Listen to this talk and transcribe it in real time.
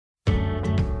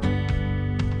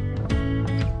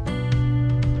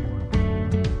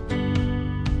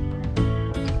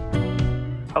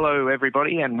Hello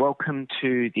everybody and welcome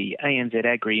to the ANZ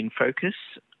Agri InFocus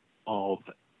of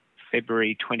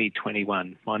February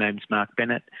 2021. My name's Mark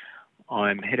Bennett.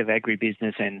 I'm Head of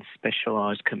Agribusiness and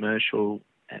Specialised Commercial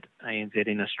at ANZ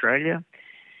in Australia.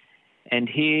 And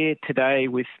here today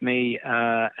with me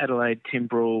are Adelaide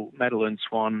Timbrell, Maddy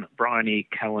Swan, Bryony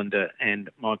Callander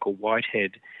and Michael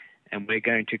Whitehead. And we're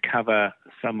going to cover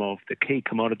some of the key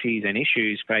commodities and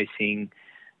issues facing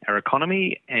our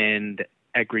economy and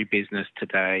agribusiness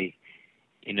today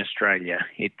in Australia.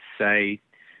 It's a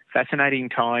fascinating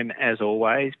time as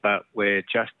always, but we're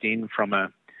just in from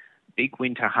a big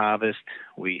winter harvest.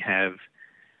 We have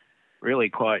really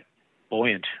quite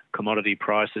buoyant commodity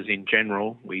prices in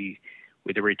general.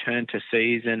 With a return to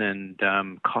season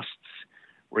and costs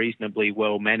reasonably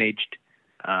well managed,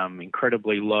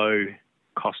 incredibly low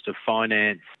cost of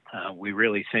finance, we're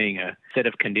really seeing a set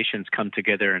of conditions come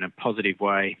together in a positive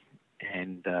way.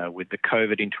 And with the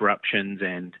COVID interruptions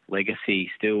and legacy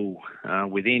still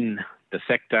within the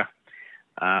sector,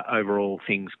 overall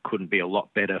things couldn't be a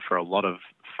lot better for a lot of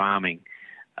farming.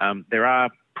 There are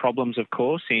problems, of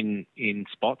course, in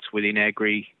spots within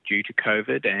agri due to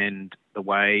COVID and the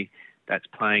way that's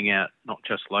playing out not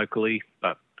just locally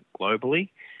but globally.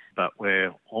 But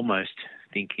we're almost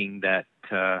thinking that,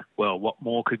 what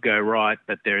more could go right,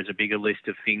 but there is a bigger list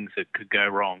of things that could go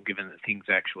wrong, given that things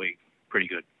are actually pretty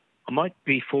good. I might,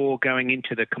 before going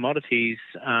into the commodities,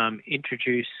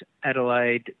 introduce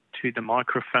Adelaide to the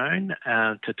microphone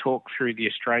to talk through the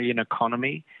Australian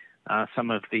economy,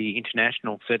 some of the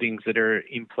international settings that are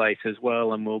in place as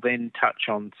well, and we'll then touch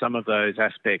on some of those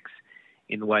aspects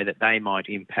in the way that they might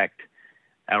impact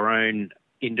our own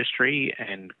industry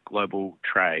and global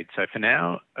trade. So for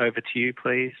now, over to you,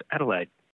 please, Adelaide.